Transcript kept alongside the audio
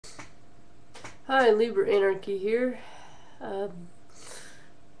Hi, LiberAnarchy here. Um,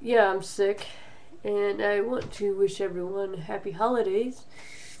 yeah, I'm sick, and I want to wish everyone happy holidays,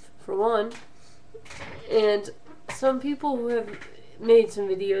 for one. And some people who have made some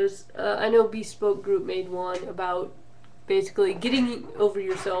videos, I know Bespoke Group made one about basically getting over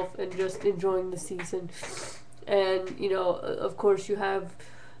yourself and just enjoying the season. And, of course, you have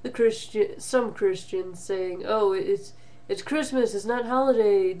some Christians saying, "Oh, it's Christmas. It's not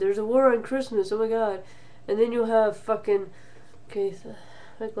holiday. There's a war on Christmas. Oh my God!" And then you'll have fucking, okay,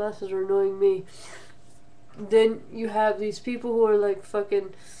 my glasses are annoying me. Then you have these people who are like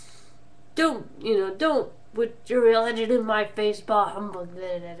fucking, don't put your religion in my face, bah humbug.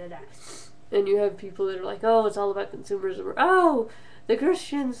 And you have people that are like, "Oh, it's all about consumerism," or, "Oh, the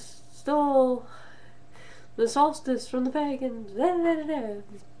Christians stole the solstice from the pagans."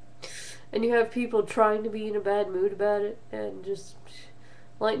 And you have people trying to be in a bad mood about it and just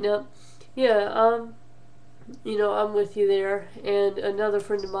lighten up. Yeah, I'm with you there. And another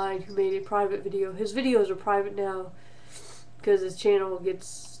friend of mine who made a private video. His videos are private now because his channel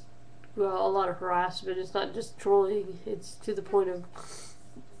gets, well, a lot of harassment. It's not just trolling, it's to the point of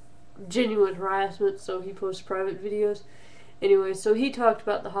genuine harassment, so he posts private videos. Anyway, so he talked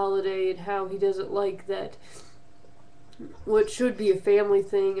about the holiday and how he doesn't like that what should be a family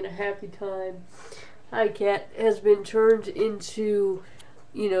thing and a happy time, hi cat, has been turned into,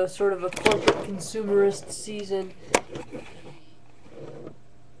 sort of a corporate consumerist season.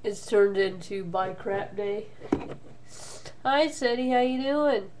 It's turned into buy crap day. Hi, Seti, how you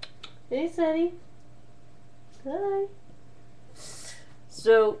doing? Hey, Seti. Hi.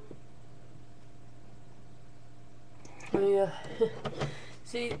 So, yeah.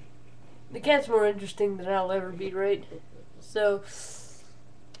 See, the cat's more interesting than I'll ever be, right? So,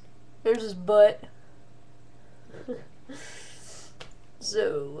 there's his butt.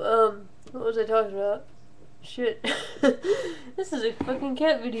 So, what was I talking about? Shit. This is a fucking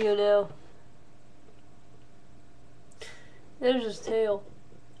cat video now. There's his tail.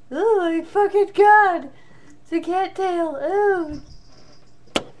 Oh my fucking god! It's a cat tail! Oh!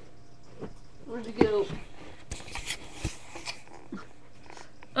 Where'd it go?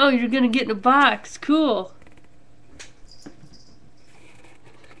 Oh, you're gonna get in a box. Cool.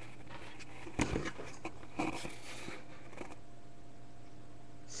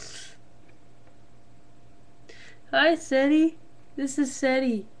 Hi, Seti. This is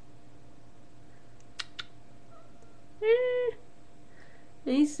Seti.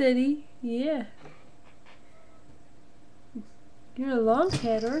 Hey, Seti. Yeah. You're a long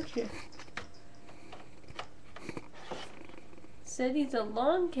cat, aren't you? Seti's a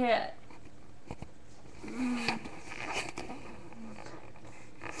long cat.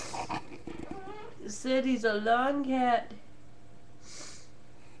 Seti's a long cat.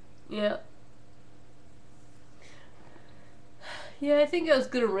 Yeah. Yeah, I think I was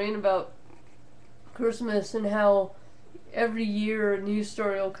gonna rant about Christmas and how every year a news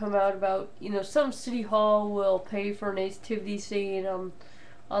story will come out about, some city hall will pay for a nativity scene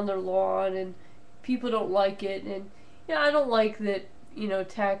on their lawn, and people don't like it. And yeah, I don't like that,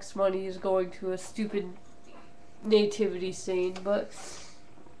 tax money is going to a stupid nativity scene, but,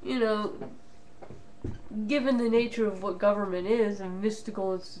 given the nature of what government is, a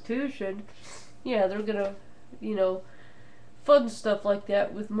mystical institution, yeah, they're gonna, fund stuff like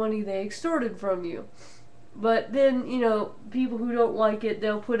that with money they extorted from you. But then, people who don't like it,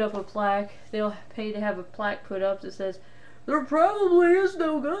 they'll put up a plaque. They'll pay to have a plaque put up that says, "There probably is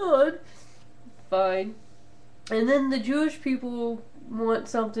no God." Fine. And then the Jewish people want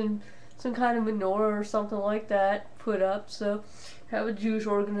some kind of menorah or something like that put up. So have a Jewish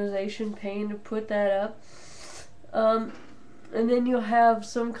organization paying to put that up. And then you'll have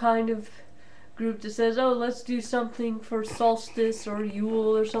some kind of group that says, "Oh, let's do something for solstice or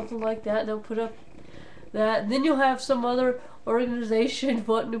Yule or something like that." And they'll put up that. And then you'll have some other organization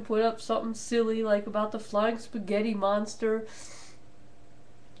wanting to put up something silly like about the flying spaghetti monster.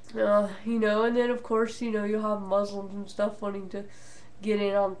 And then of course, you'll have Muslims and stuff wanting to get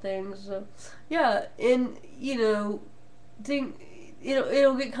in on things. So, yeah, and it'll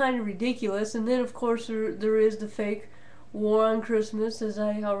get kind of ridiculous. And then of course there is the fake war on Christmas, as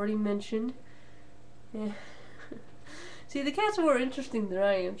I already mentioned. Yeah. See, the cat's more interesting than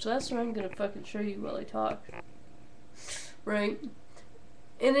I am, so that's what I'm gonna fucking show you while I talk. Right?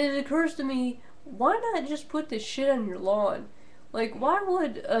 And it occurs to me, why not just put this shit on your lawn? Like, why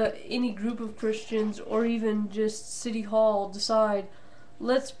would any group of Christians or even just City Hall decide,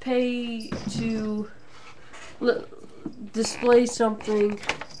 let's pay to display something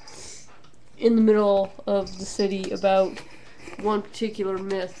in the middle of the city about one particular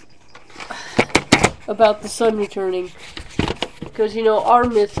myth? about the sun returning. Because, you know, our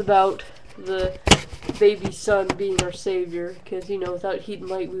myth about the baby son being our savior, because, you know, without heat and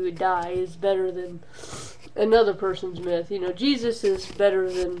light we would die, is better than another person's myth. You know, Jesus is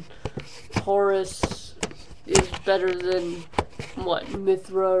better than Horus, is better than, what,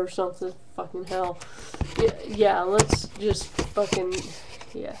 Mithra or something? Fucking hell. Yeah, let's just fucking,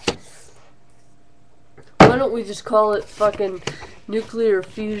 yeah. Why don't we just call it fucking Nuclear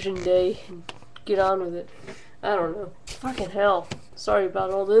Fusion Day and get on with it? I don't know. Fucking hell. Sorry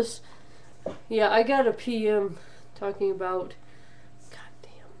about all this. Yeah, I got a PM talking about...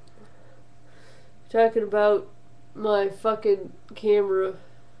 Goddamn. Talking about my fucking camera.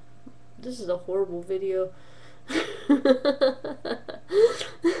 This is a horrible video.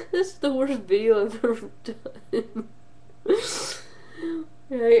 This is the worst video I've ever done.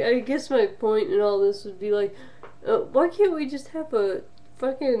 I guess my point in all this would be like, why can't we just have a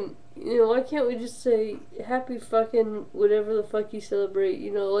fucking, you know, why can't we just say happy fucking whatever the fuck you celebrate,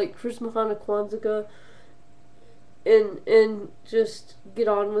 you know, like Christmas, Hanukkah, Kwanzaa, and just get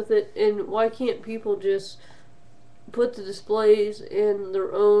on with it? And why can't people just put the displays in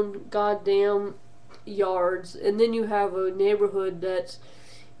their own goddamn yards, and then you have a neighborhood that's,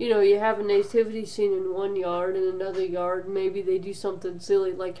 you know, you have a nativity scene in one yard, and another yard maybe they do something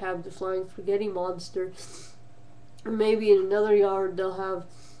silly like have the flying spaghetti monster. Or maybe in another yard they'll have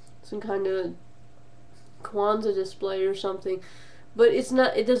some kind of Kwanzaa display or something. But it's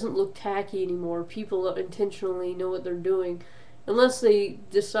not, it doesn't look tacky anymore. People intentionally know what they're doing. Unless they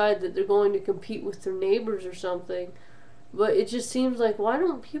decide that they're going to compete with their neighbors or something. But it just seems like, why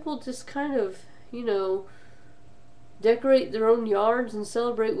don't people just kind of, you know, decorate their own yards and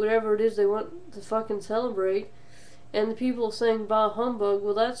celebrate whatever it is they want to fucking celebrate? And the people saying bah humbug,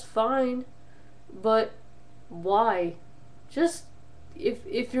 well, that's fine, but why? Just,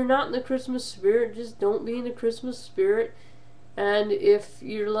 if you're not in the Christmas spirit, just don't be in the Christmas spirit. And if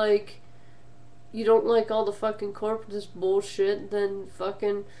you're like, you don't like all the fucking corporatist bullshit, then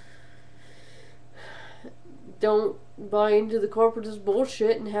fucking don't buy into the corporatist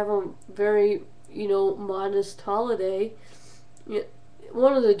bullshit and have a very, you know, modest holiday.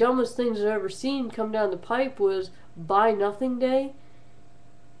 One of the dumbest things I've ever seen come down the pipe was Buy Nothing Day.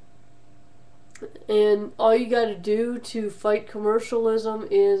 And all you gotta do to fight commercialism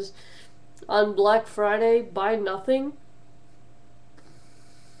is on Black Friday, buy nothing.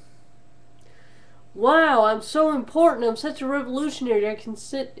 Wow, I'm so important. I'm such a revolutionary. I can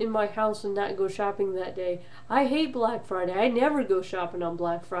sit in my house and not go shopping that day. I hate Black Friday. I never go shopping on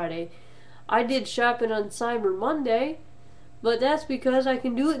Black Friday. I did shopping on Cyber Monday, but that's because I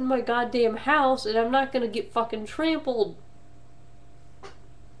can do it in my goddamn house and I'm not gonna get fucking trampled.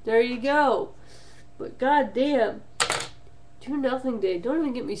 There you go. But goddamn, Do Nothing Day. Don't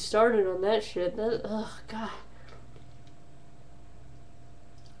even get me started on that shit. Ugh, God.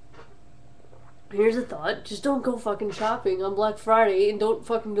 Here's a thought. Just don't go fucking shopping on Black Friday and don't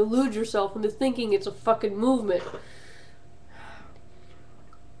fucking delude yourself into thinking it's a fucking movement.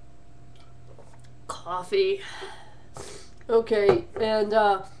 Coffee. Okay, and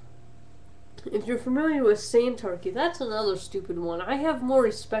if you're familiar with Santarchy, that's another stupid one. I have more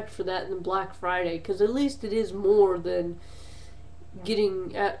respect for that than Black Friday, because at least it is more than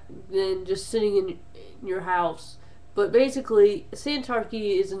than just sitting in your house. But basically,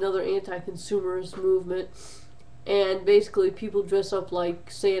 Santarchy is another anti-consumerist movement, and basically people dress up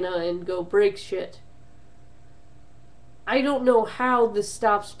like Santa and go break shit. I don't know how this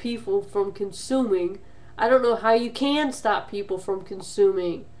stops people from consuming. I don't know how you can stop people from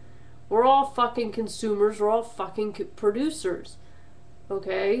consuming. We're all fucking consumers. We're all fucking producers.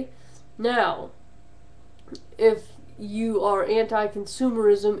 Okay? Now, if you are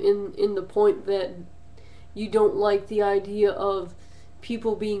anti-consumerism in the point that you don't like the idea of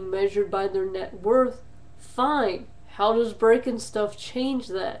people being measured by their net worth, fine. How does breaking stuff change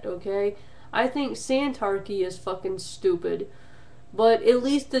that, okay? I think Santarchy is fucking stupid, but at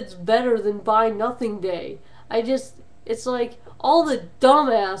least it's better than Buy Nothing Day. It's like all the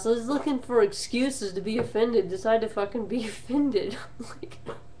dumbasses looking for excuses to be offended decide to fucking be offended. Like,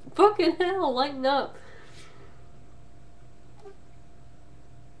 fucking hell, lighten up.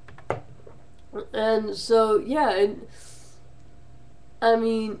 And so, yeah, and I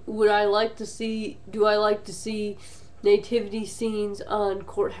mean, do I like to see nativity scenes on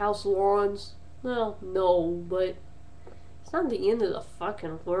courthouse lawns? Well, no, but it's not the end of the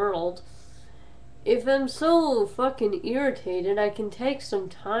fucking world. If I'm so fucking irritated, I can take some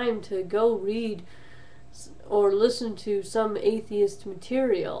time to go read or listen to some atheist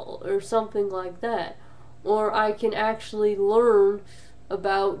material or something like that. Or I can actually learn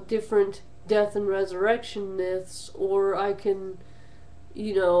about different death and resurrection myths, or I can,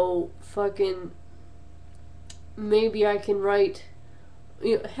 you know, fucking, maybe I can write,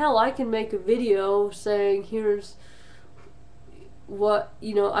 you know, hell, I can make a video saying, here's what,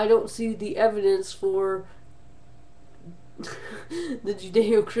 you know, I don't see the evidence for the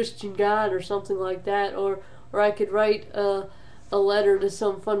Judeo-Christian God or something like that, or I could write a letter to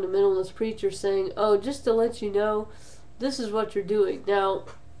some fundamentalist preacher saying, oh, just to let you know, this is what you're doing. Now,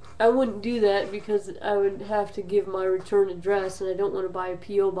 I wouldn't do that because I would have to give my return address, and I don't want to buy a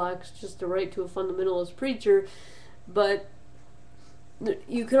P.O. box just to write to a fundamentalist preacher, but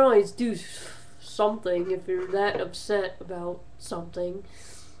you can always do something if you're that upset about something.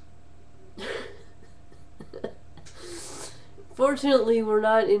 Fortunately, we're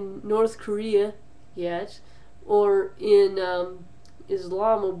not in North Korea yet, or in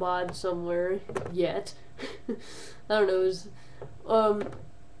Islamabad somewhere yet. I don't know. Um,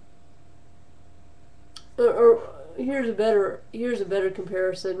 or here's a better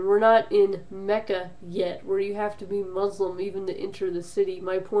comparison. We're not in Mecca yet, where you have to be Muslim even to enter the city.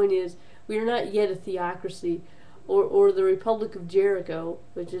 My point is, we are not yet a theocracy, or the Republic of Jericho,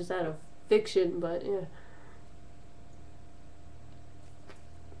 which is out of fiction, but yeah.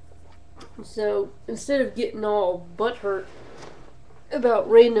 So instead of getting all butthurt about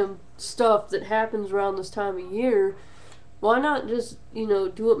random stuff that happens around this time of year, why not just, you know,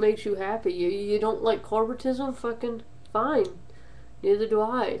 do what makes you happy? You don't like corporatism? Fucking fine. Neither do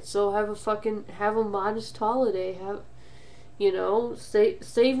I. So have a modest holiday. Have, you know,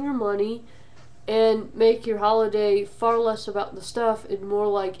 save your money and make your holiday far less about the stuff and more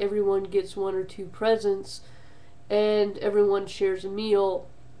like everyone gets one or two presents and everyone shares a meal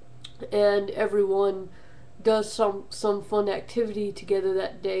and everyone does some fun activity together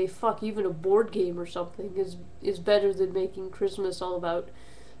that day. Fuck, even a board game or something is better than making Christmas all about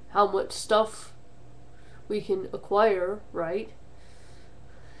how much stuff we can acquire, right?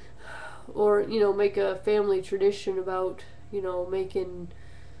 Or, you know, make a family tradition about, you know, making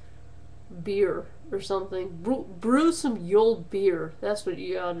beer or something. Brew some Yule beer. That's what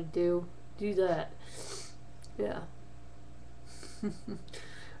you ought to do. Do that. Yeah.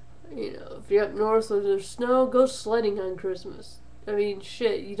 You know, if you're up north where there's snow, go sledding on Christmas. I mean,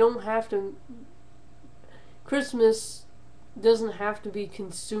 shit, you don't have to. Christmas doesn't have to be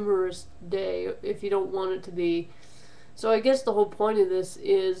consumerist day if you don't want it to be. So I guess the whole point of this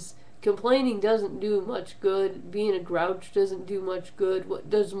is complaining doesn't do much good. Being a grouch doesn't do much good. What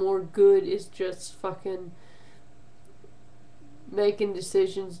does more good is just fucking making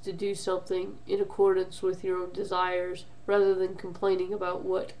decisions to do something in accordance with your own desires rather than complaining about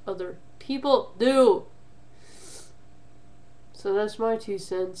what other people do. So that's my 2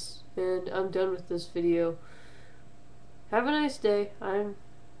 cents, and I'm done with this video. Have a nice day. I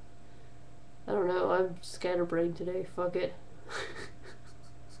don't know, I'm scatterbrained today. Fuck it.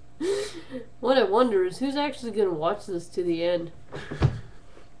 What I wonder is who's actually gonna watch this to the end.